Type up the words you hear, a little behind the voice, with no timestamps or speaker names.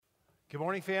Good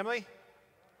morning, family.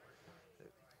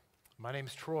 My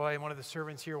name's Troy. I'm one of the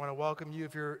servants here. I want to welcome you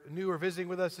if you're new or visiting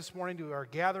with us this morning to our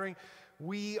gathering.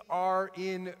 We are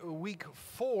in week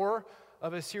 4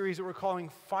 of a series that we're calling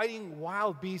Fighting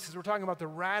Wild Beasts, as we're talking about the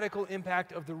radical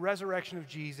impact of the resurrection of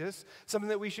Jesus, something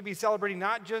that we should be celebrating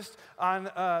not just on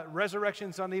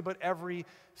Resurrection Sunday, but every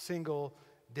single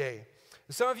day.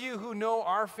 Some of you who know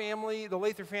our family, the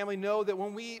Lather family, know that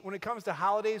when it comes to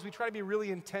holidays, we try to be really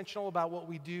intentional about what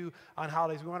we do on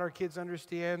holidays. We want our kids to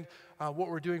understand what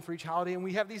we're doing for each holiday, and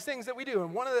we have these things that we do.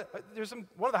 And one of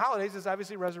the holidays is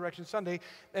obviously Resurrection Sunday,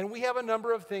 and we have a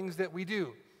number of things that we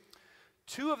do.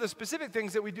 2 of the specific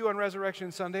things that we do on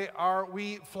Resurrection Sunday are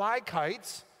we fly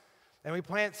kites and we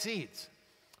plant seeds.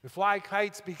 We fly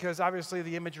kites because obviously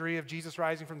the imagery of Jesus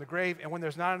rising from the grave, and when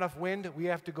there's not enough wind, we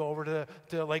have to go over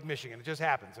to Lake Michigan. It just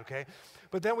happens, okay?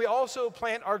 But then we also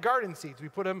plant our garden seeds. We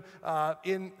put them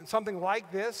in something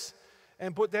like this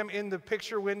and put them in the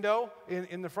picture window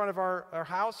in the front of our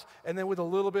house, and then with a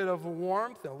little bit of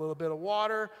warmth, and a little bit of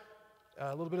water, a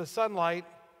little bit of sunlight,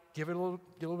 give it a little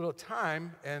bit of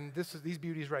time, and these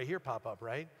beauties right here pop up,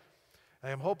 right? I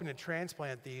am hoping to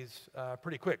transplant these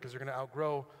pretty quick because they're going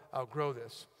to outgrow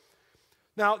this.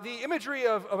 Now, the imagery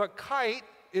of a kite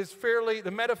is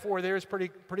the metaphor there is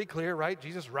pretty clear, right?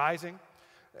 Jesus rising.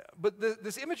 But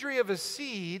this imagery of a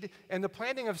seed and the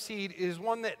planting of seed is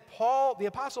one that the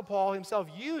Apostle Paul himself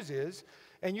uses,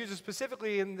 and uses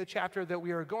specifically in the chapter that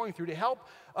we are going through to help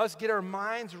us get our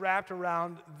minds wrapped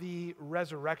around the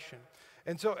resurrection.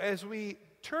 And so as we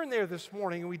turn there this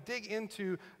morning and we dig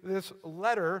into this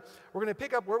letter, we're going to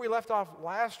pick up where we left off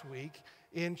last week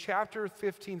in chapter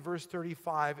 15, verse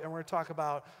 35, and we're going to talk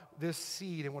about this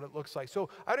seed and what it looks like. So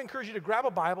I'd encourage you to grab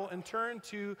a Bible and turn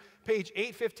to page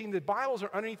 815. The Bibles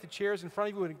are underneath the chairs in front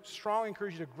of you. I would strongly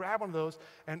encourage you to grab one of those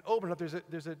and open it up.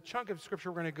 There's a chunk of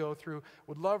scripture we're going to go through.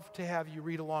 Would love to have you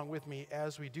read along with me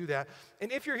as we do that.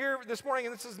 And if you're here this morning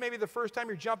and this is maybe the first time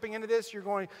you're jumping into this, you're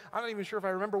going, I'm not even sure if I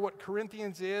remember what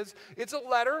Corinthians is. It's a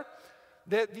letter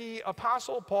that the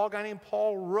Apostle Paul, a guy named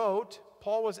Paul, wrote.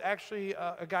 Paul was actually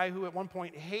a guy who at one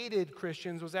point hated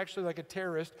Christians, was actually like a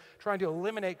terrorist, trying to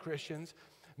eliminate Christians,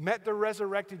 met the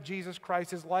resurrected Jesus Christ.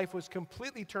 His life was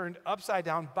completely turned upside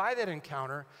down by that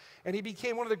encounter, and he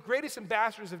became one of the greatest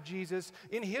ambassadors of Jesus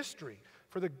in history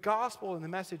for the gospel and the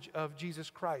message of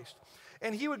Jesus Christ.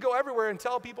 And he would go everywhere and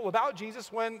tell people about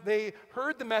Jesus. When they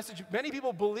heard the message, many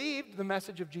people believed the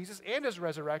message of Jesus and his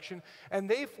resurrection, and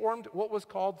they formed what was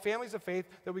called families of faith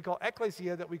that we call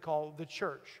ecclesia, that we call the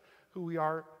church, who we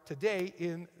are today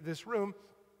in this room.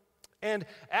 And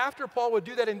after Paul would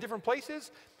do that in different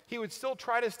places, he would still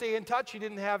try to stay in touch. He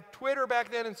didn't have Twitter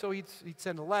back then, and so he'd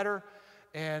send a letter.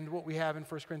 And what we have in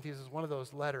 1 Corinthians is one of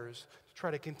those letters to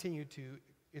try to continue to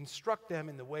instruct them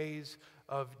in the ways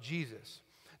of Jesus.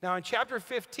 Now, in chapter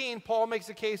 15, Paul makes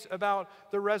a case about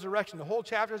the resurrection. The whole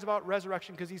chapter is about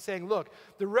resurrection because he's saying, look,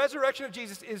 the resurrection of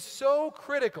Jesus is so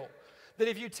critical that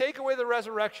if you take away the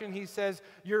resurrection, he says,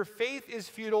 your faith is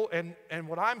futile, and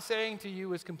what I'm saying to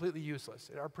you is completely useless.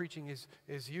 Our preaching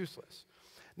is useless.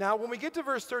 Now, when we get to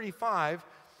verse 35,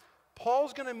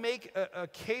 Paul's going to make a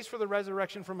case for the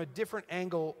resurrection from a different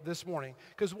angle this morning.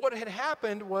 Because what had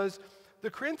happened was the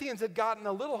Corinthians had gotten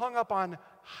a little hung up on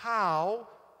how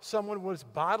someone was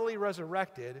bodily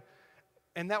resurrected,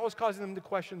 and that was causing them to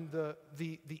question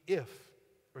the if,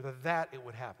 or that it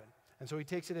would happen. And so he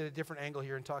takes it at a different angle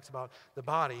here and talks about the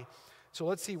body. So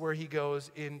let's see where he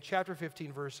goes in chapter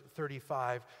 15, verse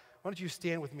 35. Why don't you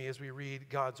stand with me as we read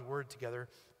God's word together?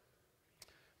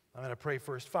 I'm going to pray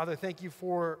first. Father, thank you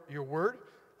for your word.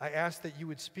 I ask that you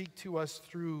would speak to us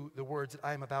through the words that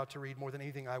I am about to read more than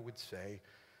anything I would say.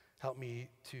 Help me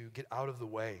to get out of the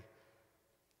way.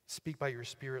 Speak by your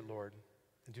Spirit, Lord,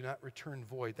 and do not return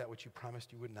void that which you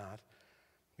promised you would not.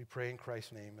 We pray in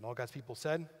Christ's name. And all God's people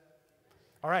said?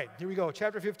 All right, here we go.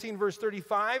 Chapter 15, verse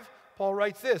 35, Paul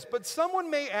writes this, but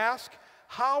someone may ask,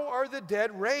 how are the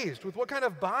dead raised? With what kind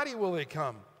of body will they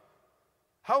come?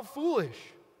 How foolish.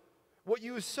 What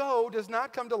you sow does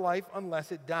not come to life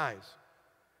unless it dies.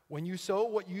 When you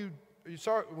sow, you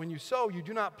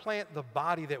do not plant the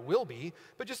body that will be,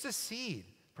 but just a seed,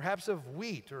 perhaps of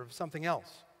wheat or of something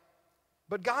else.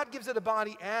 But God gives it a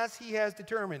body as he has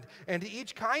determined, and to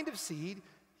each kind of seed,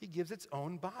 he gives its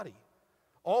own body.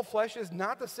 All flesh is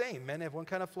not the same. Men have one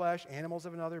kind of flesh, animals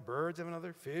have another, birds have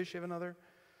another, fish have another.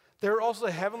 There are also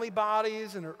heavenly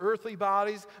bodies and earthly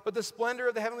bodies, but the splendor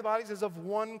of the heavenly bodies is of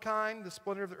one kind, the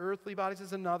splendor of the earthly bodies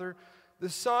is another. The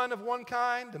sun of one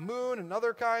kind, the moon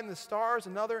another kind, the stars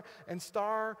another, and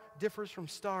star differs from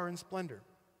star in splendor.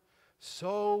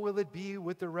 So will it be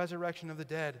with the resurrection of the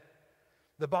dead.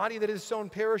 The body that is sown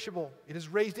perishable, it is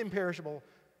raised imperishable.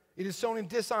 It is sown in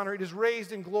dishonor, it is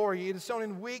raised in glory. It is sown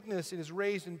in weakness, it is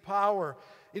raised in power.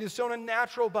 It is sown a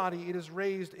natural body, it is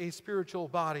raised a spiritual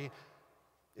body.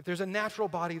 If there's a natural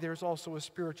body, there's also a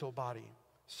spiritual body.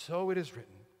 So it is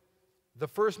written. The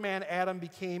first man, Adam,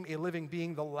 became a living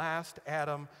being. The last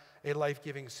Adam, a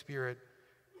life-giving spirit.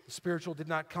 The spiritual did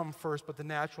not come first, but the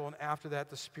natural, and after that,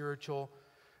 the spiritual.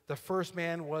 The first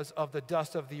man was of the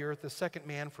dust of the earth, the second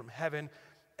man from heaven.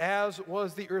 As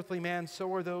was the earthly man,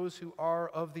 so are those who are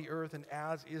of the earth, and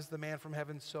as is the man from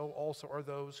heaven, so also are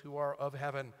those who are of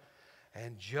heaven.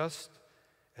 And just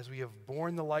as we have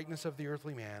borne the likeness of the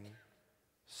earthly man,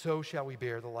 so shall we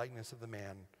bear the likeness of the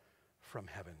man from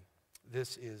heaven.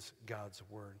 This is God's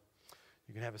word.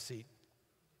 You can have a seat.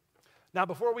 Now,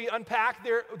 before we unpack,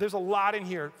 there's a lot in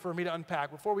here for me to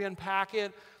unpack. Before we unpack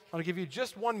it, I want to give you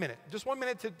just 1 minute. Just 1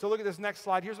 minute to look at this next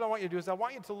slide. Here's what I want you to do is I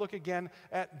want you to look again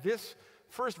at this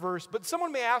first verse. But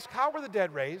someone may ask, how were the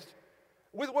dead raised?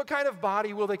 With what kind of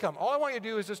body will they come? All I want you to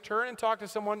do is just turn and talk to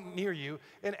someone near you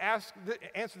and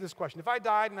answer this question. If I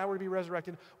died and I were to be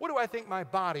resurrected, what do I think my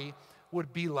body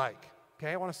would be like?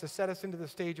 Okay, I want us to set us into the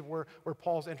stage of where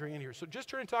Paul's entering in here. So just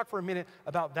turn and talk for a minute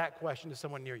about that question to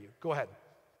someone near you. Go ahead.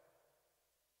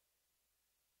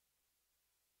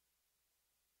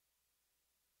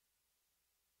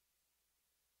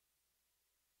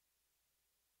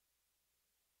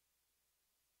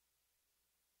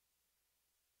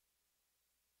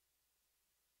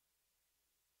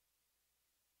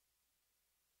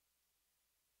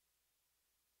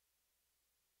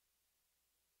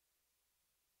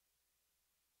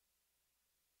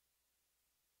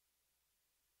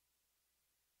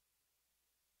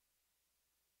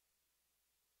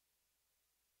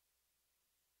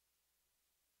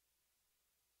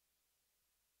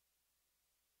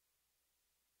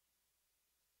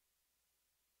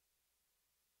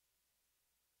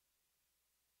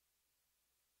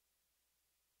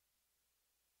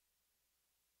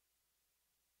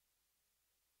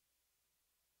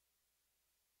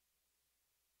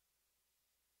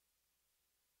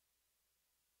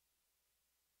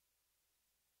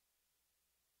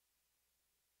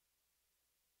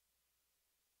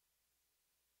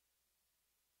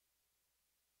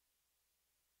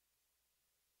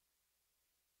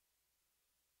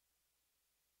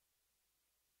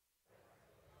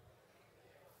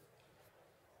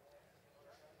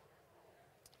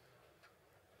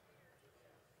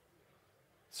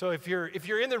 So if you're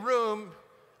in the room,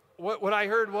 what I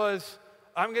heard was,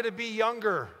 I'm going to be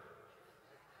younger.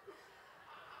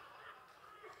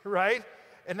 Right?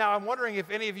 And now I'm wondering if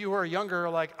any of you who are younger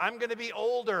are like, I'm going to be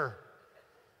older.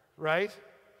 Right?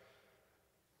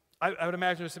 I would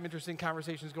imagine there's some interesting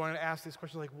conversations going on to ask this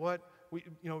question, like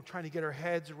trying to get our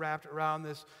heads wrapped around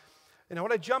this. And I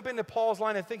want to jump into Paul's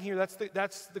line of thinking here.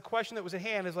 That's the question that was at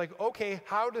hand, is like, okay,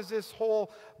 how does this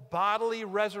whole bodily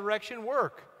resurrection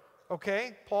work?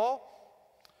 Okay, Paul?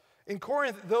 In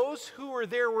Corinth, those who were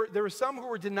there were some who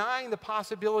were denying the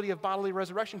possibility of bodily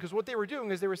resurrection, because what they were doing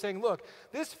is they were saying, look,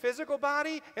 this physical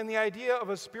body and the idea of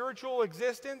a spiritual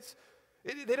existence,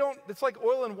 it's like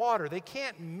oil and water. They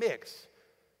can't mix,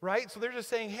 right? So they're just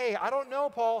saying, hey, I don't know,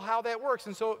 Paul, how that works.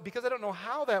 And so because I don't know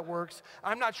how that works,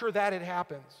 I'm not sure that it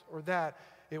happens or that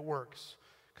it works.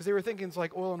 Because they were thinking it's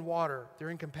like oil and water.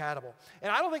 They're incompatible.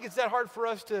 And I don't think it's that hard for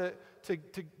us to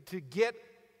get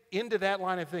into that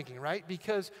line of thinking, right?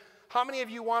 Because how many of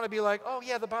you want to be like, oh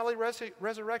yeah, the bodily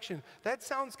resurrection, that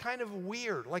sounds kind of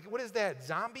weird. Like, what is that,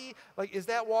 zombie? Like, is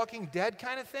that Walking Dead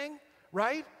kind of thing,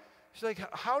 right? She's like,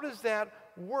 how does that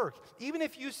work? Even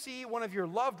if you see one of your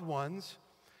loved ones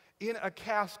in a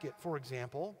casket, for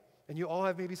example, and you all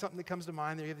have maybe something that comes to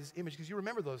mind there, you have this image because you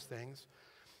remember those things.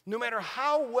 No matter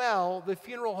how well the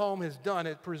funeral home has done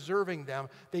at preserving them,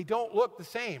 they don't look the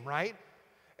same, right?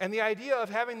 And the idea of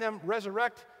having them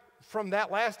resurrect from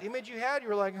that last image you had,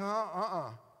 you're like, I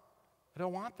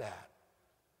don't want that.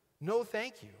 No,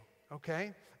 thank you,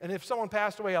 okay? And if someone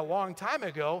passed away a long time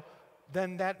ago,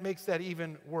 then that makes that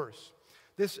even worse.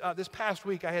 This past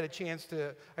week, I had a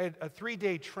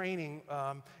 3-day training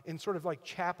in sort of like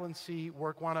chaplaincy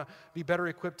work, want to be better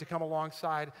equipped to come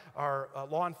alongside our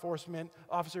law enforcement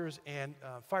officers and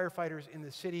firefighters in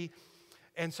the city.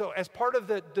 And so as part of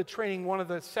the training, one of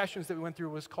the sessions that we went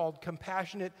through was called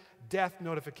Compassionate Death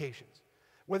Notifications.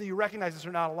 Whether you recognize this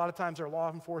or not, a lot of times our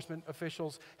law enforcement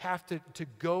officials have to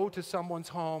go to someone's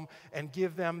home and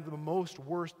give them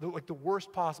the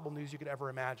worst possible news you could ever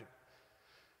imagine.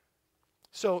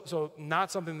 So not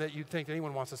something that you'd think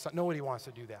anyone wants to, nobody wants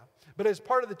to do that. But as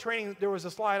part of the training, there was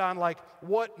a slide on like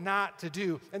what not to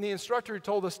do. And the instructor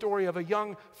told the story of a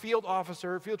young field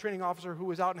training officer who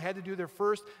was out and had to do their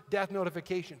first death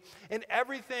notification. And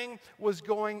everything was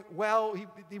going well.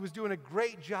 He was doing a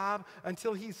great job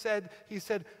until he said,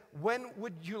 when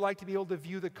would you like to be able to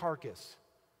view the carcass?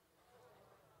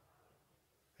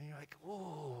 And you're like,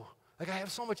 oh, like I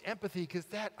have so much empathy because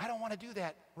I don't want to do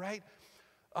that, right?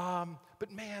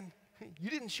 But man, you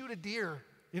didn't shoot a deer,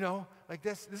 like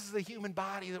this is a human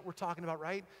body that we're talking about,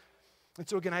 right? And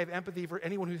so again, I have empathy for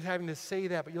anyone who's having to say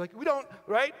that, but you're like, we don't,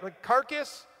 right? Like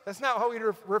carcass, that's not how we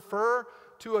refer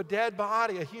to a dead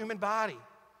body, a human body.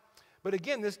 But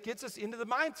again, this gets us into the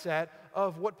mindset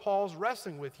of what Paul's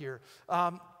wrestling with here.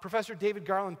 Professor David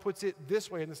Garland puts it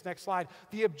this way in this next slide.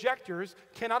 The objectors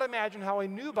cannot imagine how a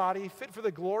new body fit for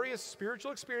the glorious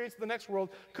spiritual experience of the next world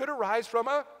could arise from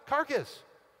a carcass.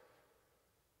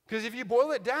 Because if you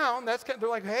boil it down, they're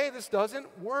like, hey, this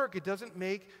doesn't work. It doesn't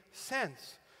make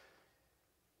sense.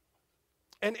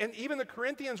 And even the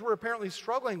Corinthians were apparently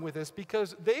struggling with this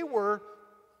because they were,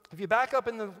 if you back up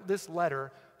in this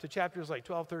letter to chapters like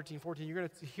 12, 13, 14, you're going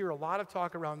to hear a lot of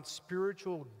talk around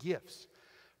spiritual gifts.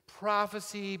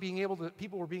 Prophecy,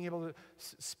 people were being able to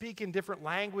speak in different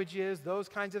languages, those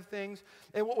kinds of things.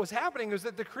 And what was happening is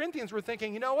that the Corinthians were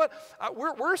thinking, you know what,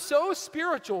 we're so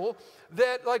spiritual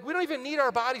that like we don't even need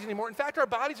our bodies anymore. In fact, our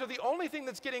bodies are the only thing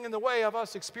that's getting in the way of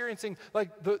us experiencing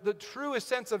like the truest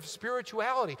sense of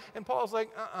spirituality. And Paul's like,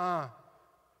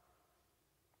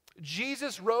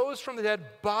 Jesus rose from the dead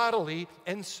bodily,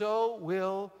 and so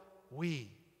will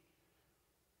we.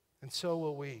 And so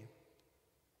will we.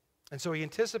 And so he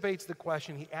anticipates the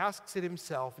question, he asks it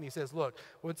himself, and he says, look,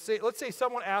 let's say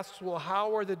someone asks, well,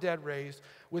 how are the dead raised?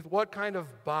 With what kind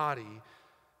of body?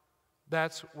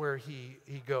 That's where he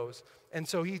goes. And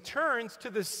so he turns to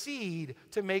the seed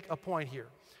to make a point here.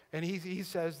 And he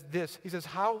says this, he says,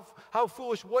 how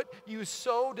foolish, what you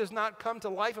sow does not come to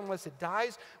life unless it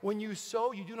dies. When you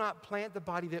sow, you do not plant the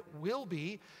body that will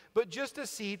be, but just a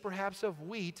seed, perhaps of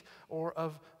wheat or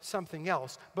of something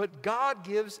else. But God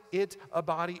gives it a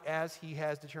body as he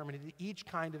has determined. To each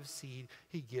kind of seed,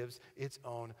 he gives its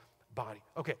own body.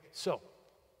 Okay, so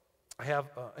I have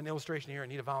an illustration here. I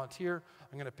need a volunteer.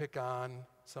 I'm going to pick on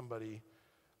somebody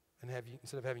and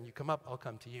instead of having you come up, I'll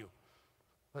come to you.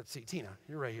 Let's see, Tina,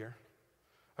 you're right here.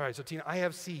 All right, so Tina, I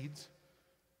have seeds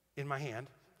in my hand.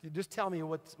 You just tell me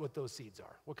what those seeds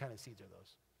are. What kind of seeds are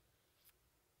those?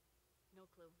 No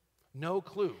clue. No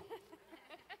clue.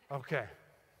 Okay.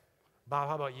 Bob,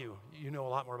 how about you? You know a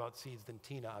lot more about seeds than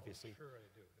Tina, obviously. Sure I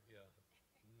do, yeah.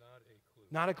 Not a clue.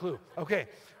 Not a clue. Okay,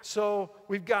 so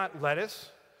we've got lettuce.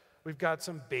 We've got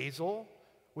some basil.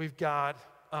 We've got,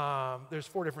 there's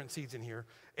 4 different seeds in here.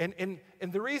 And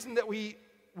the reason that we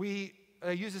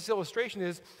use this illustration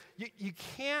is you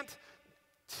can't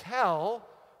tell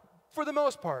for the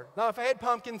most part. Now, if I had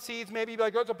pumpkin seeds, maybe you'd be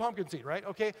like, oh, it's a pumpkin seed, right?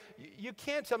 Okay, you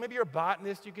can't tell. Maybe you're a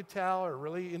botanist, you could tell, or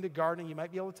really into gardening, you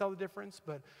might be able to tell the difference,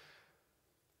 but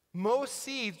most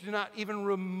seeds do not even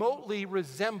remotely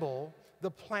resemble the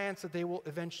plants that they will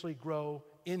eventually grow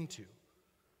into.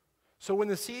 So when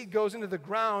the seed goes into the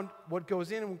ground, what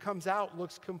goes in and what comes out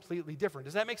looks completely different.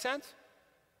 Does that make sense?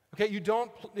 Okay, you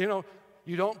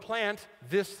don't plant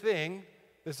this thing.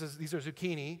 These are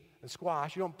zucchini and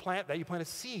squash. You don't plant that. You plant a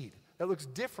seed that looks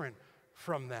different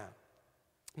from that.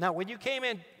 Now, when you came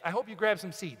in, I hope you grabbed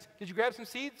some seeds. Did you grab some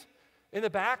seeds in the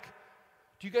back?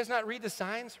 Do you guys not read the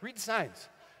signs? Read the signs.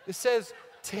 It says,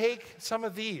 take some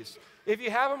of these. If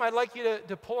you have them, I'd like you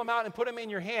to pull them out and put them in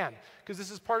your hand, because this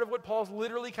is part of what Paul's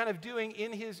literally kind of doing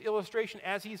in his illustration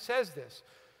as he says this.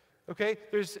 Okay,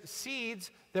 there's seeds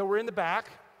that were in the back.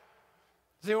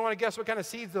 Does anyone want to guess what kind of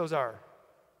seeds those are?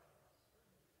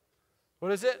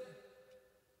 What is it?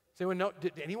 Does anyone know?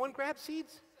 Did anyone grab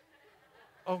seeds?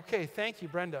 Okay, thank you,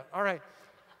 Brenda. All right.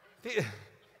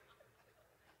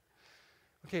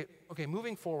 Okay,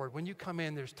 moving forward, when you come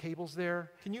in, there's tables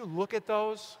there. Can you look at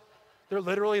those? They're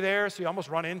literally there, so you almost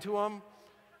run into them.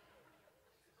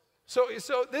 So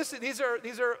these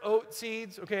are oat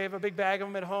seeds. Okay, I have a big bag of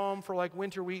them at home for like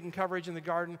winter wheat and coverage in the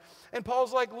garden. And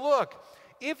Paul's like, look,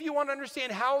 if you want to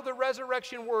understand how the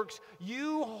resurrection works,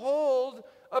 you hold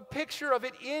a picture of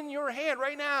it in your hand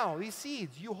right now. These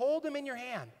seeds, you hold them in your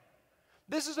hand.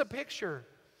 This is a picture.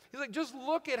 He's like, just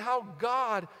look at how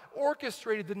God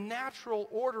orchestrated the natural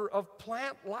order of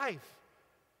plant life.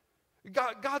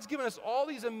 God's given us all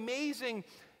these amazing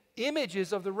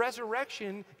images of the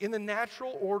resurrection in the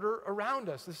natural order around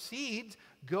us. The seed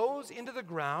goes into the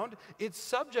ground. It's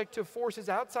subject to forces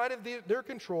outside of their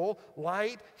control,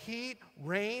 light, heat,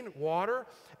 rain, water,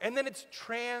 and then it's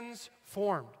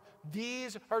transformed.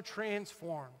 These are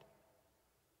transformed.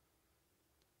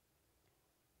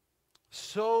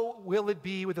 So will it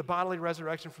be with the bodily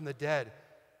resurrection from the dead.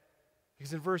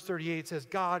 Because in verse 38 it says,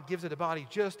 God gives it a body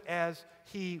just as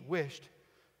he wished.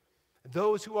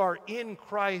 Those who are in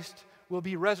Christ will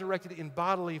be resurrected in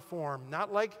bodily form,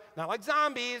 not like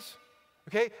zombies,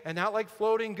 okay, and not like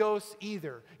floating ghosts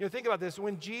either. Think about this.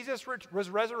 When Jesus was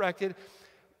resurrected,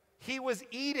 he was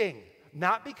eating,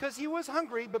 not because he was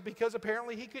hungry, but because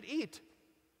apparently he could eat.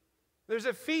 There's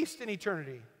a feast in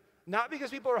eternity, not because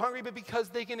people are hungry, but because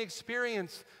they can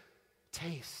experience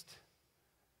taste.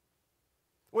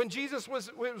 When Jesus was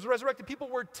resurrected, people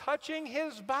were touching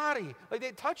his body, like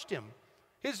they touched him.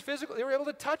 They were able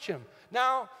to touch him.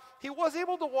 Now, he was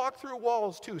able to walk through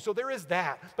walls too, so there is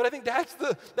that. But I think that's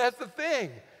the thing.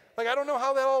 Like, I don't know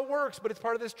how that all works, but it's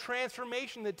part of this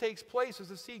transformation that takes place as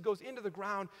the seed goes into the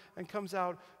ground and comes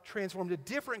out transformed. A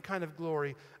different kind of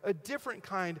glory, a different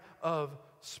kind of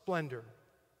splendor.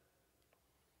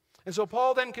 And so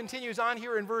Paul then continues on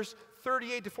here in verse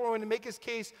 38 to 41 to make his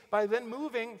case by then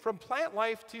moving from plant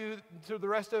life to the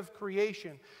rest of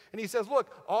creation. And he says,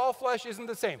 look, all flesh isn't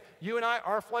the same. You and I,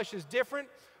 our flesh is different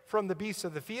from the beasts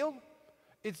of the field.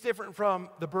 It's different from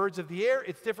the birds of the air.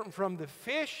 It's different from the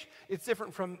fish. It's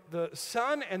different from the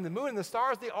sun and the moon and the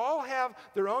stars. They all have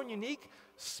their own unique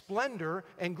splendor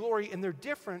and glory, and they're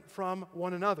different from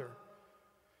one another.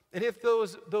 And if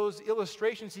those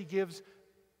illustrations he gives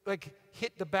like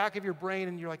hit the back of your brain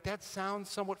and you're like, that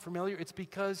sounds somewhat familiar, it's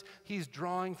because he's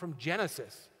drawing from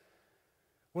Genesis.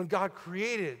 When God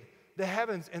created the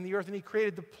heavens and the earth, and he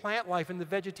created the plant life and the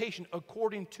vegetation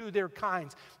according to their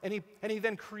kinds. And he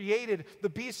then created the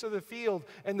beasts of the field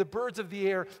and the birds of the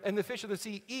air and the fish of the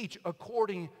sea, each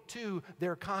according to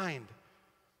their kind.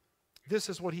 This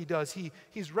is what he does.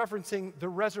 He's referencing the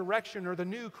resurrection or the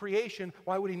new creation.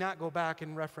 Why would he not go back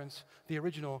and reference the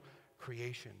original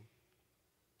creation?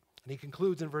 And he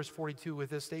concludes in verse 42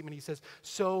 with this statement. He says,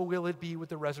 so will it be with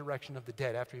the resurrection of the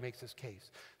dead, after he makes this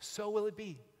case. So will it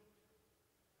be.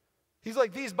 He's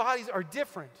like, these bodies are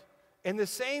different, and the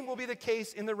same will be the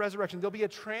case in the resurrection. There'll be a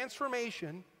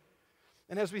transformation,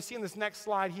 and as we see in this next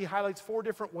slide, he highlights 4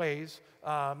 different ways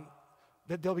that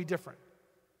they'll be different.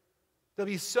 They'll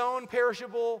be sown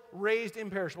perishable, raised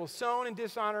imperishable, sown in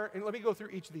dishonor, and let me go through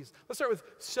each of these. Let's start with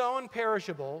sown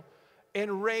perishable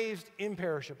and raised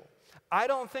imperishable. I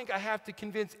don't think I have to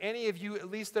convince any of you, at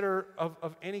least that are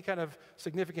of any kind of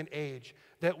significant age,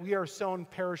 that we are sown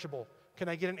perishable. Can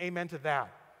I get an amen to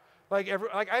that? Like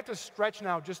I have to stretch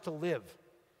now just to live,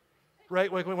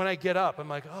 right? Like when I get up, I'm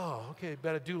like, oh, okay,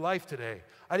 better do life today.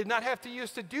 I did not have to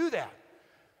used to do that,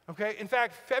 okay? In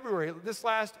fact, this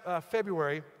last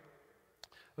February, I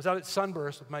was out at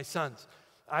Sunburst with my sons.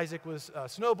 Isaac was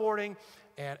snowboarding,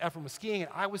 and Ephraim was skiing,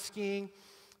 and I was skiing,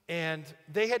 and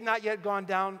they had not yet gone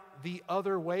down the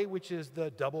other way, which is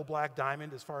the double black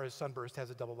diamond, as far as Sunburst has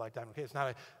a double black diamond. Okay, it's not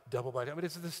a double black diamond, but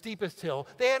it's the steepest hill.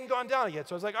 They hadn't gone down it yet,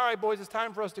 so I was like, all right, boys, it's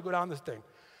time for us to go down this thing.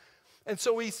 And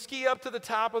so we ski up to the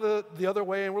top of the other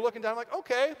way, and we're looking down. I'm like,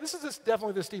 okay, this is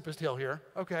definitely the steepest hill here.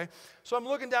 Okay, so I'm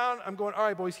looking down. I'm going, all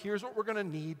right, boys, here's what we're going to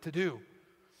need to do.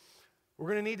 We're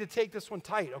going to need to take this one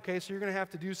tight, okay? So you're going to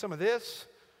have to do some of this,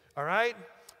 all right?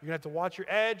 You're going to have to watch your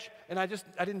edge. And I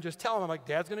didn't just tell him. I'm like,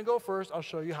 Dad's going to go first. I'll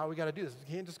show you how we got to do this.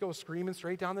 You can't just go screaming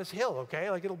straight down this hill,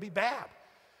 okay? Like, it'll be bad.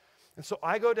 And so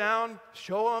I go down,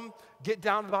 show him, get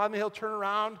down to the bottom of the hill, turn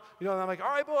around. And I'm like, all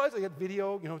right, boys. I get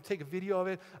video, take a video of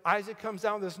it. Isaac comes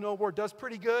down with the snowboard, does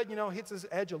pretty good, hits his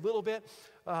edge a little bit.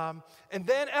 And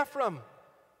then Ephraim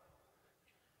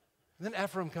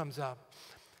comes up.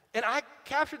 And I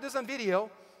captured this on video.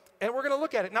 And we're going to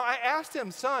look at it. Now, I asked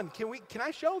him, son, can I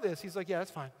show this? He's like, yeah,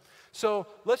 that's fine. So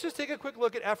let's just take a quick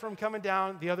look at Ephraim coming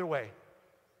down the other way.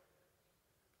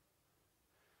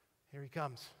 Here he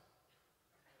comes.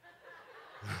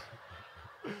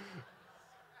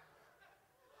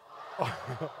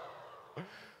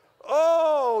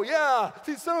 Oh, yeah.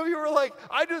 See, some of you were like,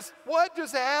 what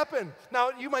just happened? Now,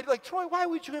 you might be like, Troy, why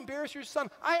would you embarrass your son?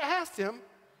 I asked him.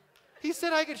 He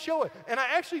said I could show it. And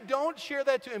I actually don't share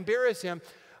that to embarrass him.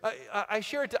 I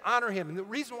share it to honor him. And the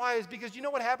reason why is because you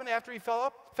know what happened after he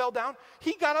fell down?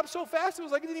 He got up so fast, it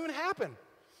was like it didn't even happen.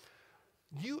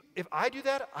 If I do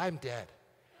that, I'm dead.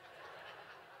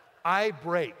 I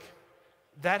break.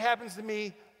 That happens to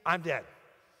me, I'm dead.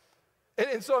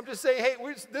 And so I'm just saying, hey,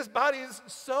 this body is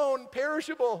sown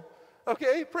perishable.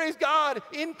 Okay, praise God.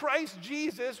 In Christ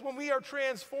Jesus, when we are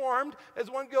transformed, as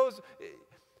one goes,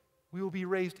 we will be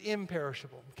raised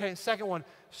imperishable. Okay, second one,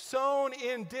 sown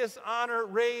in dishonor,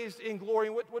 raised in glory.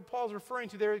 And what Paul's referring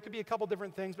to there, it could be a couple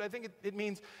different things, but I think it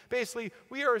means basically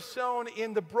we are sown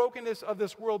in the brokenness of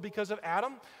this world because of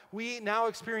Adam. We now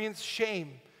experience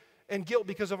shame and guilt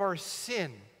because of our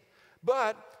sin.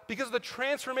 But because of the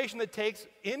transformation that takes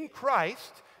in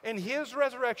Christ and his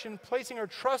resurrection, placing our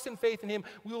trust and faith in him,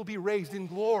 we will be raised in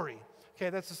glory.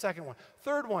 Okay, that's the second one.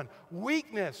 Third one,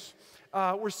 weakness.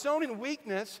 We're sown in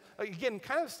weakness. Again,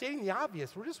 kind of stating the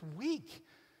obvious. We're just weak.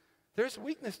 There's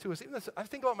weakness to us. Even this, I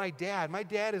think about my dad. My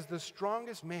dad is the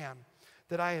strongest man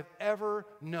that I have ever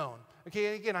known. Okay,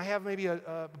 and again, I have maybe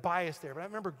a bias there, but I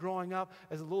remember growing up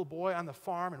as a little boy on the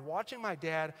farm and watching my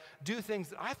dad do things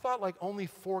that I thought like only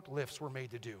forklifts were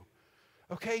made to do.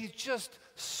 Okay, he's just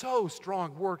so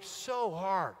strong, works so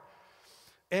hard.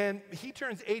 And he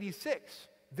turns 86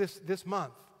 this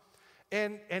month.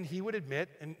 And he would admit,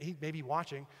 and he may be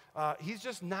watching, he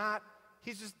just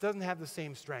doesn't have the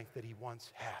same strength that he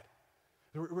once had.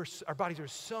 Our bodies are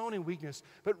sown in weakness,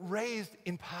 but raised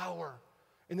in power.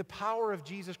 In the power of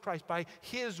Jesus Christ, by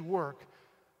his work,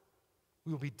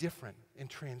 we will be different and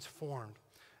transformed.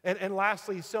 And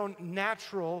lastly, sown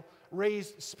natural,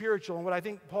 raised spiritual. And what I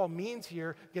think Paul means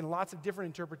here, again, lots of different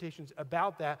interpretations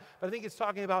about that, but I think it's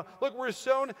talking about, look, we're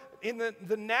sown in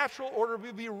the natural order,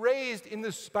 we'll be raised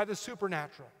by the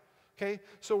supernatural. Okay?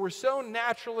 So we're sown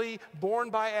naturally, born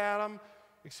by Adam,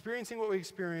 experiencing what we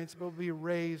experience, but we'll be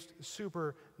raised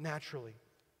supernaturally.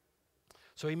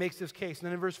 So he makes this case. And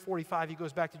then in verse 45, he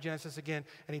goes back to Genesis again,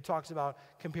 and he talks about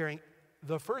comparing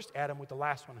the first Adam with the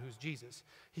last one, who's Jesus.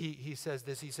 He says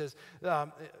this. He says,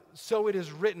 so it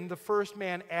is written, the first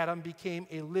man, Adam, became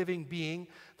a living being.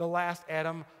 The last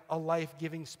Adam, a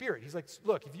life-giving spirit. He's like,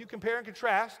 look, if you compare and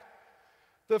contrast,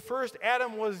 the first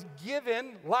Adam was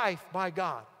given life by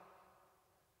God.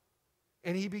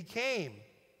 And he became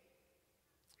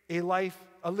a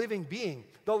living being.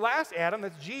 The last Adam,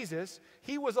 that's Jesus,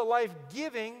 he was a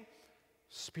life-giving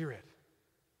spirit.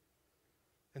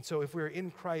 And so if we're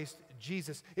in Christ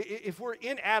Jesus, if we're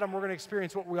in Adam, we're going to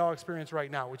experience what we all experience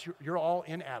right now, which you're all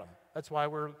in Adam. That's why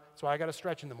I got to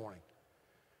stretch in the morning.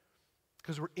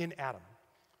 Because we're in Adam.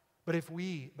 But if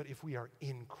we are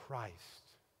in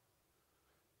Christ,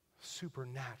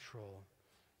 supernatural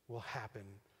will happen.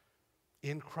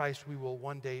 In Christ, we will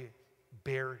one day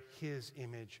bear his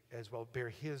image as well, bear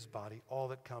his body, all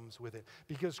that comes with it.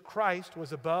 Because Christ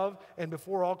was above and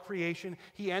before all creation,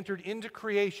 he entered into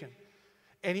creation.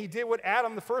 And he did what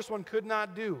Adam, the first one, could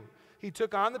not do. He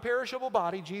took on the perishable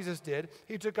body, Jesus did.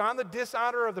 He took on the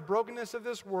dishonor of the brokenness of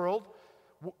this world,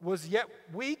 was yet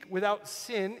weak without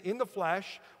sin in the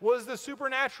flesh, was the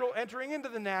supernatural entering into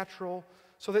the natural,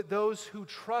 so that those who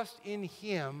trust in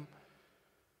him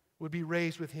would be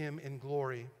raised with him in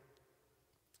glory.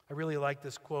 I really like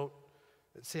this quote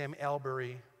that Sam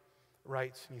Albury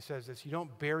writes, and he says this: you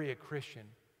don't bury a Christian,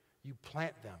 you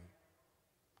plant them,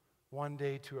 one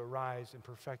day to arise in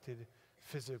perfected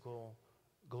physical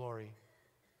glory.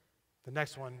 The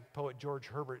next one, poet George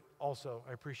Herbert, also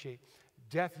I appreciate.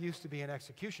 Death used to be an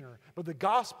executioner, but the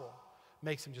gospel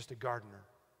makes him just a gardener.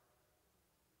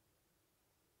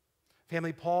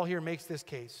 Family, Paul here makes this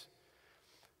case.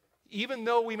 Even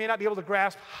though we may not be able to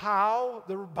grasp how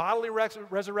the bodily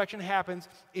resurrection happens,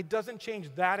 it doesn't change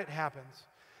that it happens.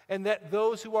 And that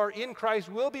those who are in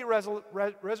Christ will be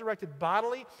resurrected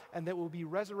bodily, and that will be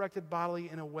resurrected bodily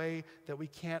in a way that we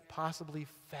can't possibly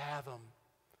fathom.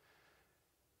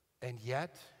 And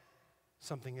yet,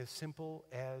 something as simple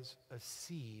as a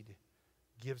seed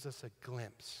gives us a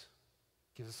glimpse.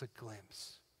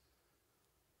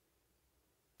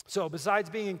 So besides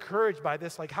being encouraged by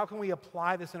this, like how can we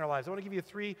apply this in our lives? I want to give you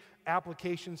 3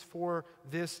 applications for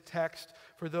this text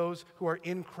for those who are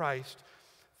in Christ.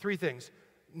 3 things.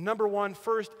 Number 1,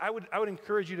 first, I would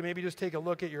encourage you to maybe just take a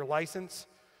look at your license.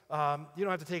 You don't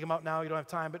have to take them out now, you don't have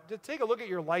time, but just take a look at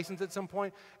your license at some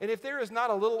point. And if there is not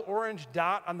a little orange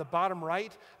dot on the bottom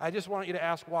right, I just want you to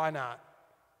ask why not.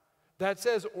 That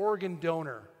says organ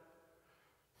donor.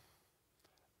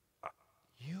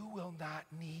 You will not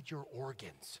need your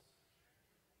organs.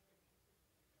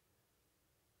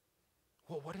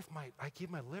 Well, what if I give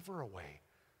my liver away?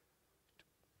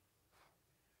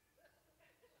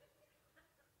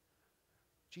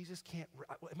 Jesus can't,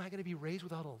 am I going to be raised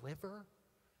without a liver?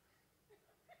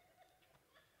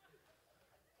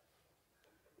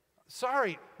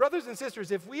 Sorry, brothers and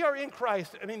sisters, if we are in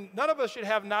Christ, I mean, none of us should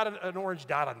have not an orange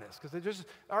dot on this, because just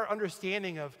our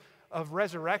understanding of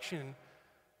resurrection,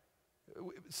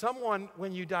 someone,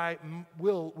 when you die,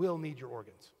 will need your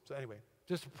organs. So anyway,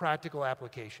 Just a practical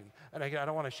application. And I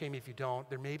don't want to shame you if you don't.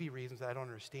 There may be reasons that I don't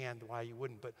understand why you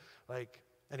wouldn't, but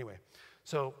anyway.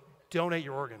 So donate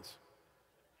your organs.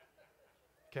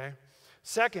 Okay?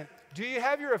 Second, do you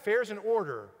have your affairs in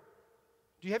order?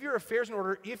 Do you have your affairs in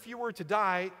order? If you were to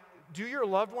die, do your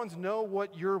loved ones know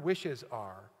what your wishes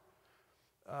are?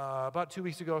 About 2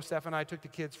 weeks ago, Steph and I took the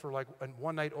kids for a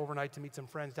one night overnight to meet some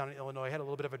friends down in Illinois. Had a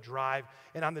little bit of a drive,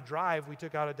 and on the drive, we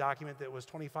took out a document that was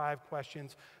 25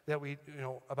 questions that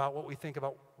about what we think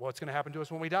about what's going to happen to us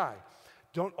when we die.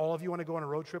 Don't all of you want to go on a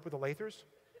road trip with the Lathers?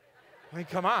 I mean,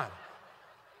 come on.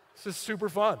 This is super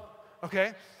fun,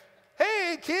 okay?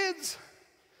 Hey, kids,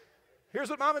 here's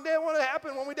what mom and dad want to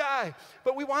happen when we die.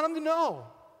 But we want them to know.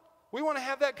 We want to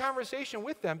have that conversation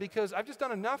with them because I've just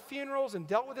done enough funerals and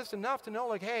dealt with this enough to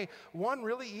know, hey, one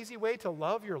really easy way to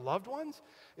love your loved ones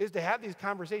is to have these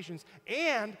conversations.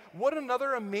 And what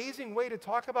another amazing way to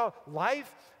talk about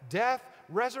life, death,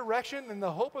 resurrection, and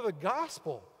the hope of the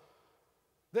gospel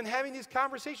than having these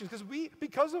conversations.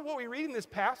 Because of what we read in this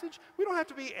passage, we don't have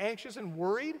to be anxious and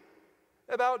worried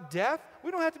about death.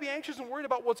 We don't have to be anxious and worried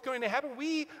about what's going to happen.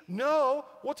 We know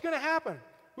what's going to happen.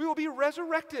 We will be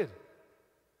resurrected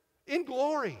in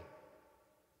glory.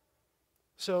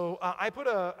 So I put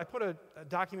a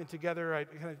document together. I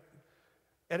kind of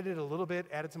edited it a little bit,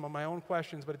 added some of my own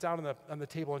questions, but it's out on the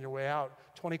table on your way out.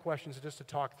 20 questions just to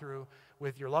talk through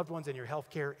with your loved ones and your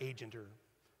healthcare agent or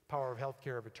power of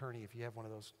healthcare of attorney if you have one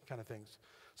of those kind of things.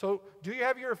 So do you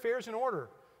have your affairs in order?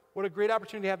 What a great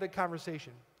opportunity to have that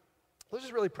conversation. Those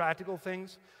are really practical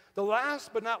things. The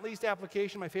last but not least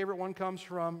application, my favorite one, comes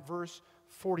from verse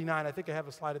 49. I think I have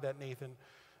a slide of that, Nathan.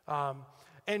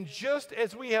 And just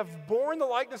as we have borne the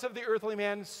likeness of the earthly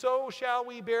man, so shall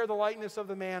we bear the likeness of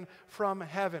the man from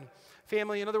heaven.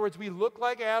 Family, in other words, we look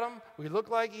like Adam, we look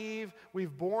like Eve,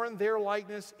 we've borne their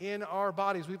likeness in our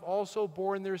bodies. We've also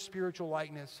borne their spiritual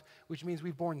likeness, which means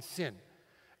we've borne sin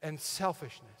and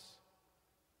selfishness,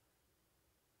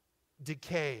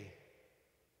 decay.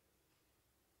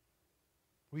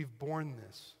 We've borne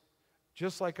this.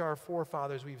 Just like our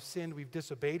forefathers, we've sinned, we've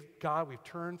disobeyed God, we've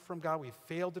turned from God, we've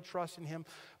failed to trust in Him.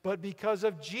 But because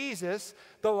of Jesus,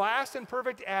 the last and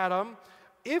perfect Adam,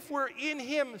 if we're in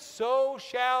Him, so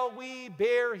shall we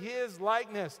bear His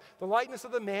likeness, the likeness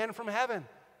of the man from heaven.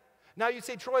 Now you'd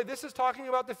say, Troy, this is talking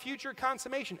about the future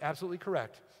consummation. Absolutely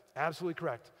correct. Absolutely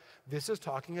correct. This is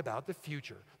talking about the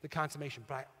future, the consummation.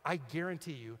 But I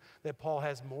guarantee you that Paul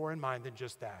has more in mind than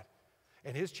just that.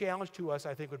 And his challenge to us,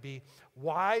 I think, would be,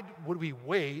 why would we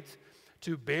wait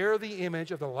to bear the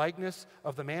image of the likeness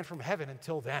of the man from heaven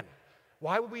until then?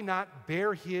 Why would we not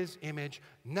bear his image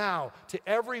now to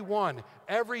everyone,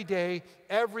 every day,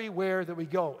 everywhere that we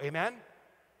go? Amen?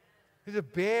 To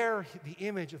bear the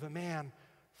image of the man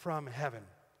from heaven.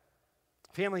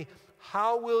 Family,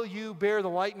 how will you bear the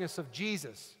likeness of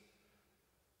Jesus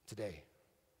today?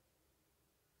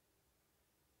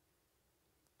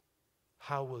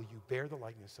 How will you bear the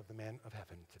likeness of the man of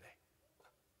heaven today?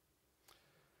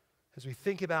 As we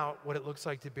think about what it looks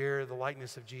like to bear the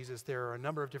likeness of Jesus, there are a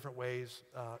number of different ways,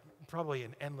 probably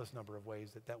an endless number of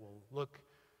ways that will look.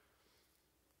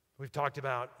 We've talked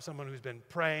about someone who's been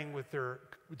praying with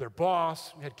their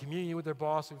boss, had communion with their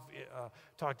boss. We've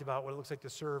talked about what it looks like to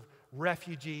serve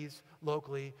refugees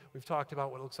locally. We've talked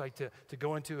about what it looks like to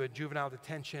go into a juvenile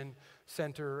detention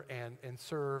center and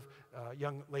serve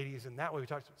young ladies in that way. We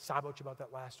talked to Saboch about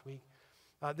that last week.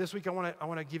 This week I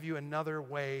want to give you another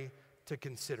way to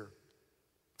consider.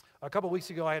 A couple weeks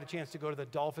ago, I had a chance to go to the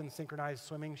Dolphin Synchronized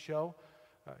Swimming Show.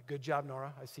 Good job,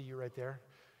 Nora. I see you right there.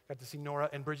 Got to see Nora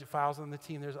and Bridget Files on the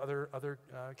team. There's other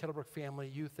Kettlebrook family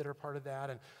youth that are part of that,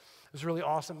 and it was really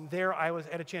awesome. There, I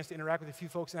had a chance to interact with a few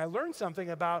folks, and I learned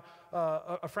something about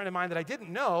a friend of mine that I didn't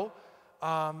know,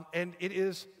 and it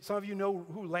is, some of you know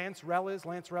who Lance Rell is.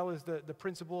 Lance Rell is the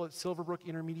principal at Silverbrook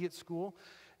Intermediate School,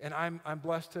 and I'm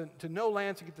blessed to know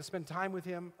Lance and get to spend time with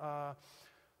him,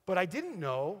 but I didn't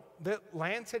know that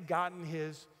Lance had gotten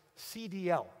his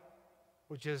CDL,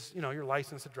 which is, your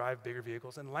license to drive bigger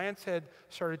vehicles. And Lance had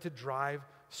started to drive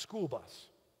school bus,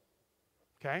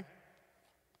 okay?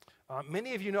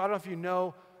 Many of you know, I don't know if you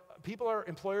know,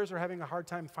 employers are having a hard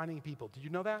time finding people. Did you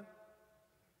know that?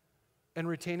 And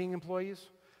retaining employees?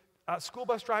 School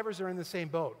bus drivers are in the same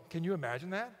boat. Can you imagine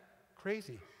that?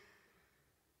 Crazy.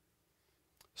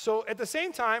 So at the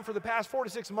same time, for the past 4 to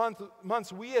 6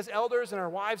 months, we as elders and our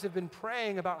wives have been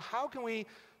praying about how can we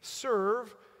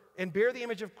serve and bear the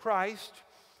image of Christ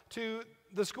to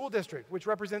the school district, which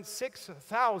represents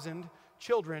 6,000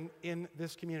 children in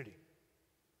this community.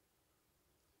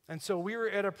 And so we were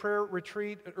at a prayer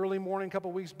retreat early morning a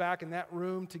couple weeks back in that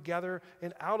room together,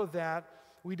 and out of that,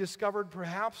 we discovered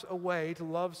perhaps a way to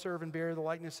love, serve, and bear the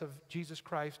likeness of Jesus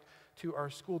Christ to our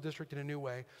school district in a new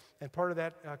way. And part of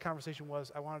that conversation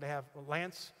was I wanted to have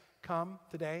Lance come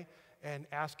today and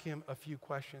ask him a few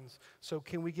questions. So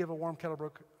can we give a warm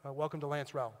Kettlebrook welcome to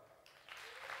Lance Rowell?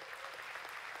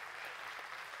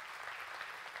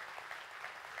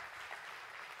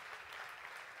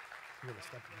 You're gonna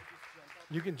step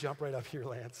in. You can jump right up here,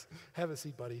 Lance. Have a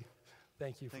seat, buddy.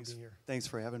 Thank you for being here. Thanks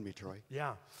for having me, Troy.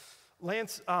 Yeah.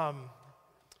 Lance,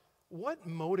 what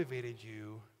motivated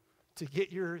you to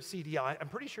get your CDL? I'm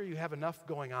pretty sure you have enough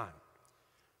going on.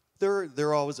 There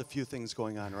are always a few things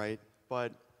going on, right?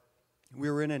 But we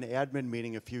were in an admin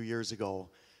meeting a few years ago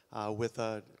with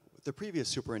the previous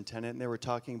superintendent, and they were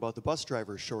talking about the bus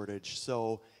driver shortage.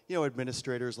 So,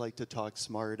 administrators like to talk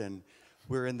smart, and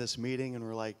we're in this meeting, and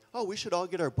we're like, oh, we should all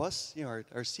get our bus, our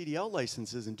CDL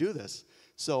licenses and do this.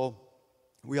 So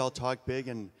we all talked big,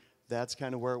 and that's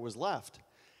kind of where it was left.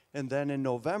 And then in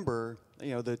November,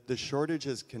 the shortage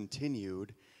has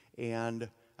continued, and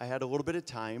I had a little bit of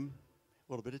time.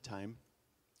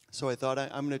 So I thought,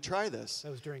 I'm going to try this.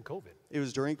 That was during COVID. It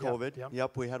was during COVID.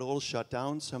 Yep. We had a little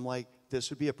shutdown, so I'm like,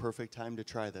 this would be a perfect time to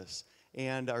try this.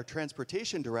 And our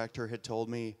transportation director had told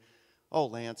me, oh,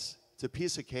 Lance, it's a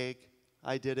piece of cake.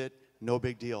 I did it. No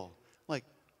big deal. I'm like,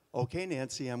 okay,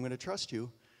 Nancy, I'm going to trust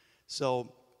you.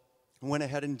 So I went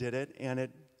ahead and did it, and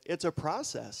it's a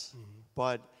process. Mm-hmm.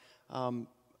 But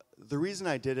the reason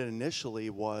I did it initially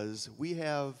was we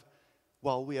have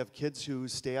kids who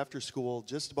stay after school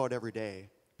just about every day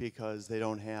because they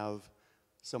don't have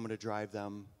someone to drive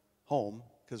them home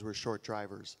because we're short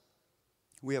drivers.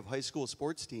 We have high school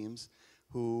sports teams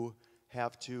who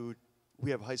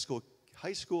we have high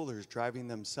schoolers driving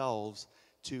themselves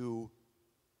to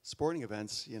sporting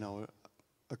events,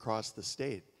 across the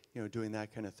state, doing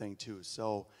that kind of thing too.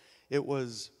 So it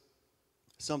was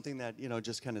something that,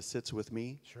 just kind of sits with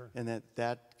me. Sure. And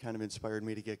that kind of inspired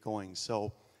me to get going.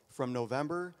 So from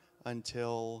November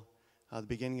until the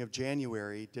beginning of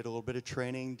January, did a little bit of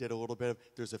training,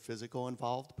 there's a physical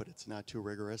involved, but it's not too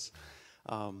rigorous.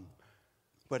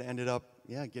 But ended up,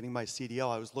 getting my CDL.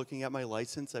 I was looking at my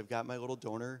license. I've got my little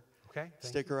donor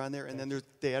sticker on there. And then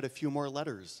they add a few more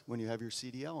letters when you have your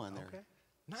CDL on there. Okay,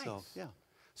 nice. So, yeah.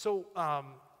 So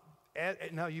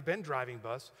now you've been driving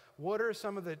bus. What are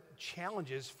some of the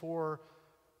challenges for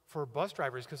bus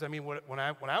drivers? Because, when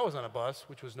I was on a bus,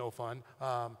 which was no fun,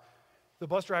 the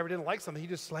bus driver didn't like something, he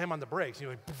just slammed on the brakes.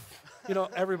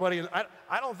 Everybody.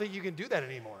 I don't think you can do that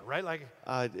anymore, right? Like.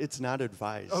 It's not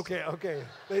advised. Okay.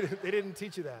 They didn't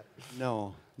teach you that.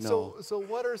 No. So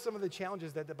what are some of the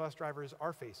challenges that the bus drivers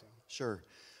are facing? Sure.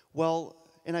 Well,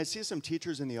 and I see some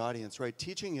teachers in the audience, right?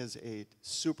 Teaching is a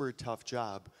super tough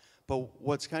job. But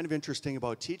what's kind of interesting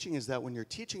about teaching is that when you're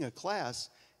teaching a class,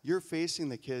 you're facing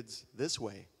the kids this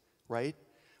way, right?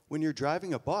 When you're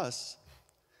driving a bus,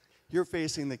 you're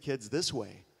facing the kids this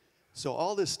way. So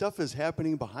all this stuff is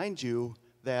happening behind you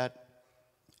that,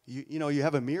 you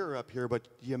have a mirror up here, but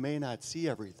you may not see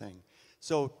everything.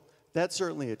 So that's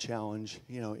certainly a challenge,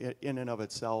 in and of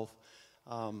itself.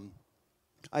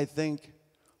 I think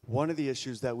one of the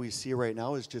issues that we see right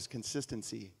now is just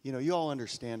consistency. You all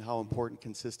understand how important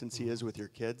consistency is with your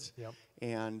kids. Yep.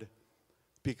 And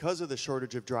because of the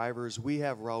shortage of drivers, we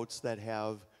have routes that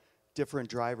have different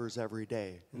drivers every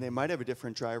day. And they might have a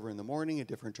different driver in the morning, a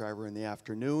different driver in the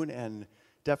afternoon, and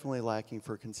definitely lacking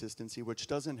for consistency, which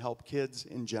doesn't help kids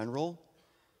in general.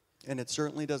 And it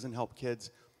certainly doesn't help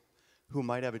kids who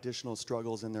might have additional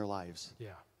struggles in their lives.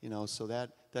 Yeah. So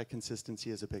that consistency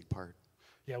is a big part.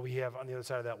 Yeah, we have on the other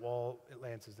side of that wall at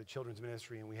Lance is the children's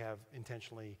ministry, and we have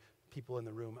intentionally people in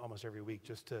the room almost every week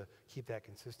just to keep that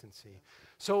consistency.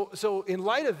 So in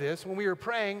light of this, when we were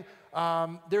praying,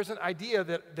 there's an idea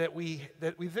that we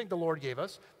think the Lord gave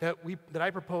us that I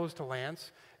proposed to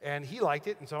Lance, and he liked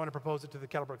it, and so I want to propose it to the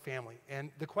Kettlebrook family. And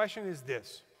the question is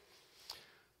this: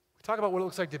 we talk about what it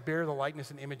looks like to bear the likeness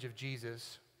and image of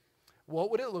Jesus. What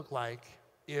would it look like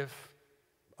if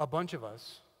a bunch of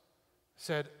us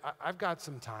said, I've got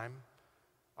some time,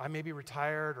 I may be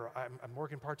retired or I'm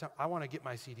working part-time, I want to get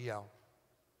my CDL.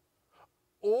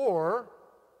 Or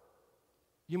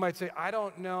you might say, I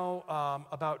don't know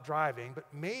about driving, but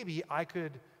maybe I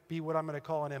could be what I'm going to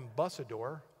call an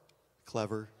ambassador.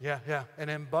 Clever. Yeah, an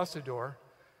ambassador.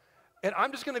 And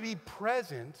I'm just going to be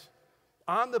present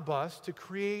on the bus to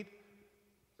create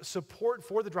support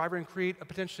for the driver and create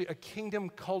potentially a kingdom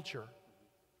culture.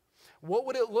 What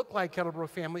would it look like, Kettlebrook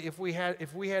family, if we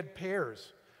had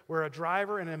pairs where a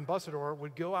driver and an ambassador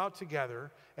would go out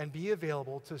together and be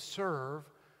available to serve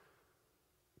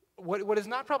what is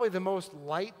not probably the most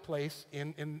light place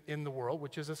in the world,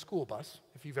 which is a school bus.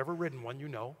 If you've ever ridden one, you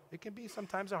know it can be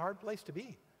sometimes a hard place to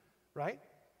be, right?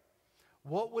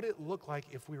 What would it look like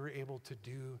if we were able to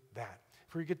do that?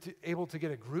 If we were able to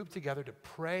get a group together to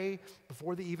pray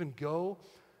before they even go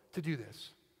to do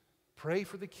this. Pray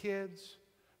for the kids,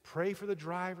 pray for the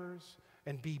drivers,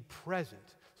 and be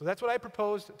present. So that's what I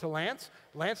proposed to Lance.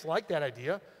 Lance liked that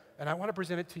idea, and I want to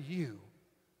present it to you.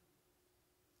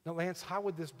 Now, Lance, how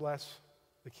would this bless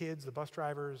the kids, the bus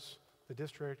drivers, the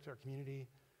district, our community?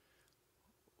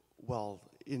 Well,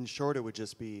 in short, it would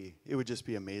just be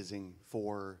amazing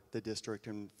for the district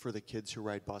and for the kids who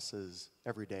ride buses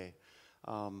every day.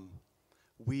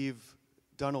 We've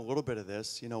done a little bit of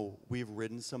this. You know, we've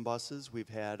ridden some buses. We've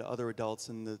had other adults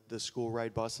in the school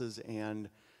ride buses, and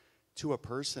to a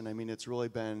person, I mean,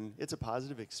 it's a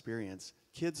positive experience.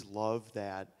 Kids love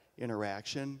that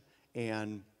interaction,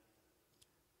 and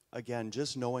again,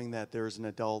 just knowing that there's an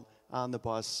adult on the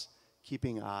bus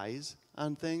keeping eyes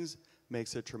on things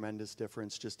makes a tremendous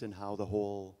difference just in how the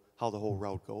whole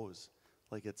route goes.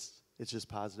 Like it's just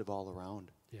positive all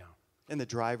around. Yeah. And the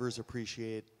drivers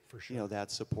appreciate, For sure.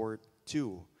 that support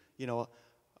too.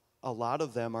 A lot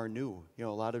of them are new. A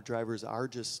lot of drivers are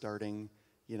just starting,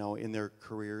 in their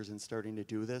careers and starting to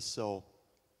do this. So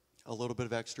a little bit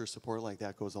of extra support like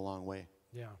that goes a long way.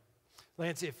 Yeah.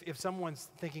 Lance, if someone's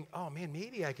thinking, oh man,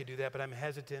 maybe I could do that, but I'm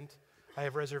hesitant, I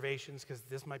have reservations because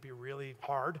this might be really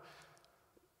hard.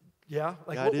 Yeah?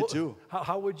 I did too.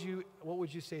 What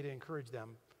would you say to encourage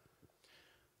them?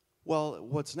 Well,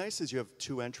 what's nice is you have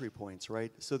two entry points,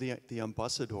 right? So the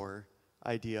ambassador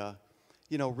idea,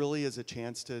 really is a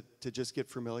chance to just get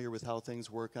familiar with how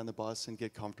things work on the bus and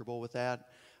get comfortable with that.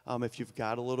 If you've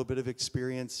got a little bit of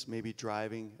experience, maybe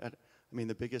driving.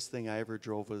 The biggest thing I ever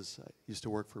drove was, I used to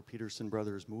work for Peterson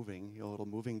Brothers Moving, a little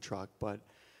moving truck, but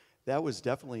that was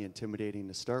definitely intimidating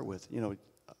to start with.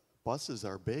 Buses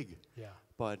are big. Yeah.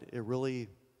 But it really,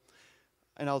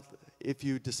 if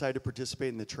you decide to participate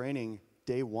in the training,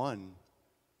 day one,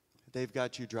 they've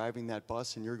got you driving that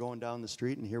bus and you're going down the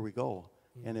street and here we go.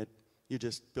 Mm-hmm. And you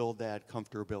just build that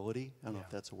comfortability. I don't know if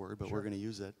that's a word, but we're going to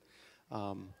use it.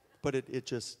 But it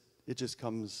just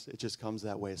comes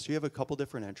that way. So you have a couple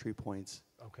different entry points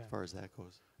as far as that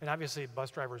goes. And obviously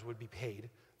bus drivers would be paid.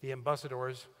 The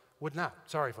ambassadors would not.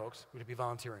 Sorry, folks, we'd be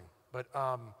volunteering. But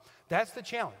that's the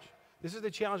challenge. This is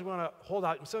the challenge we want to hold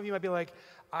out. And some of you might be like,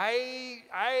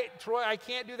 Troy, I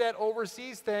can't do that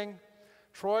overseas thing.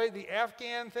 Troy, the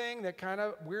Afghan thing, that kind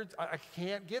of weird, I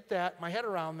can't get my head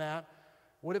around that.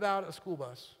 What about a school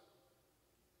bus?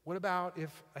 What about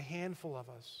if a handful of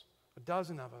us, a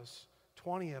dozen of us,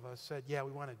 20 of us said, yeah,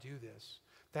 we want to do this?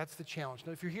 That's the challenge.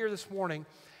 Now, if you're here this morning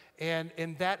and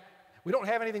that, we don't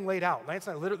have anything laid out. Lance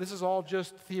and I, this is all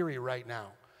just theory right now.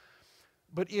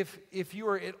 But if you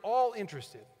are at all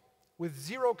interested, with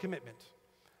zero commitment,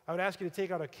 I would ask you to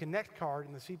take out a Connect card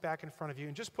in the seat back in front of you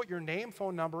and just put your name,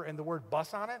 phone number, and the word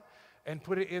bus on it and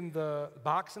put it in the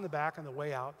box in the back on the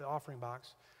way out, the offering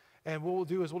box. And what we'll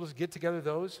do is we'll just get together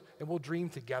those and we'll dream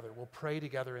together. We'll pray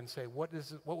together and say, what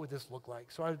would this look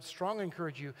like? So I would strongly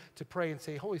encourage you to pray and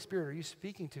say, Holy Spirit, are you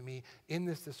speaking to me in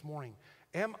this morning?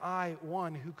 Am I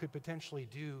one who could potentially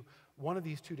do one of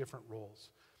these two different roles?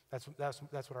 That's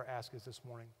what our ask is this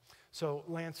morning. So,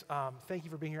 Lance, thank you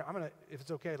for being here. I'm going to, if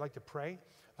it's okay, I'd like to pray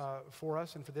for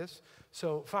us and for this.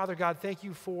 So, Father God, thank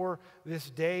you for this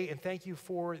day, and thank you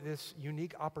for this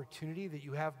unique opportunity that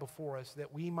you have before us,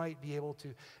 that we might be able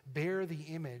to bear the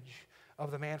image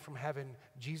of the man from heaven,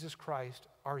 Jesus Christ,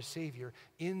 our Savior,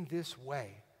 in this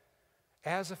way.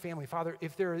 As a family, Father,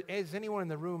 if there is anyone in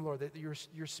the room, Lord, that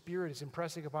your Spirit is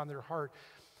impressing upon their heart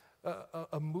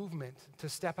a movement to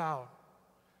step out,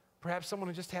 perhaps someone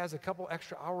who just has a couple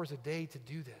extra hours a day to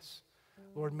do this.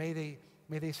 Lord, may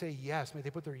they say yes. May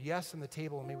they put their yes on the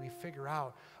table, and may we figure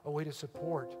out a way to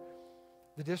support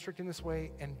the district in this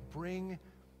way and bring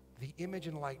the image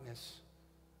and likeness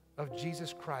of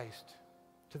Jesus Christ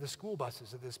to the school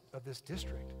buses of this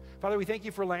district. Father, we thank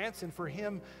you for Lance and for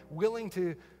him willing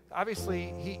to,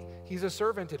 obviously, he's a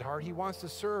servant at heart. He wants to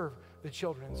serve the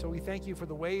children. So we thank you for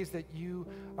the ways that you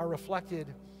are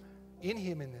reflected in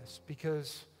him in this,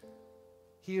 because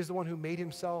he is the one who made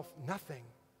himself nothing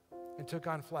and took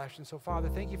on flesh. And so, Father,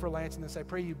 thank you for Lance in this. I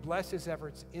pray you bless his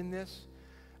efforts in this.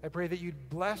 I pray that you'd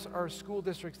bless our school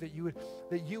districts, that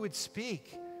you would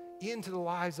speak into the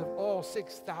lives of all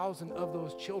 6,000 of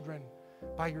those children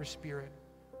by your Spirit.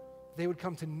 They would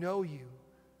come to know you,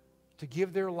 to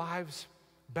give their lives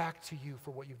back to you for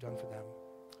what you've done for them.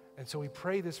 And so we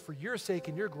pray this for your sake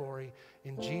and your glory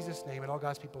in Jesus' name. And all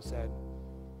God's people said,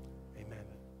 amen.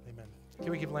 Amen.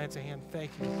 Can we give Lance a hand?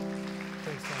 Thank you.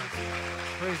 Thanks, Lance.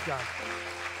 Praise God.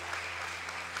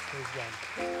 Praise God.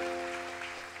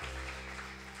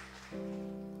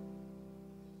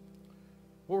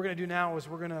 What we're going to do now is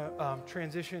we're going to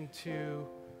transition to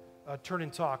turn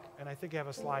and talk. And I think I have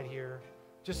a slide here.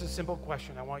 Just a simple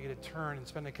question. I want you to turn and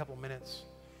spend a couple minutes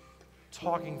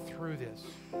talking through this.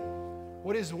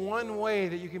 What is one way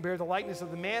that you can bear the likeness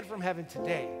of the man from heaven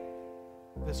today,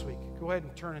 this week? Go ahead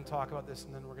and turn and talk about this,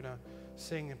 and then we're going to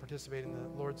sing and participate in the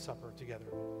Lord's Supper together.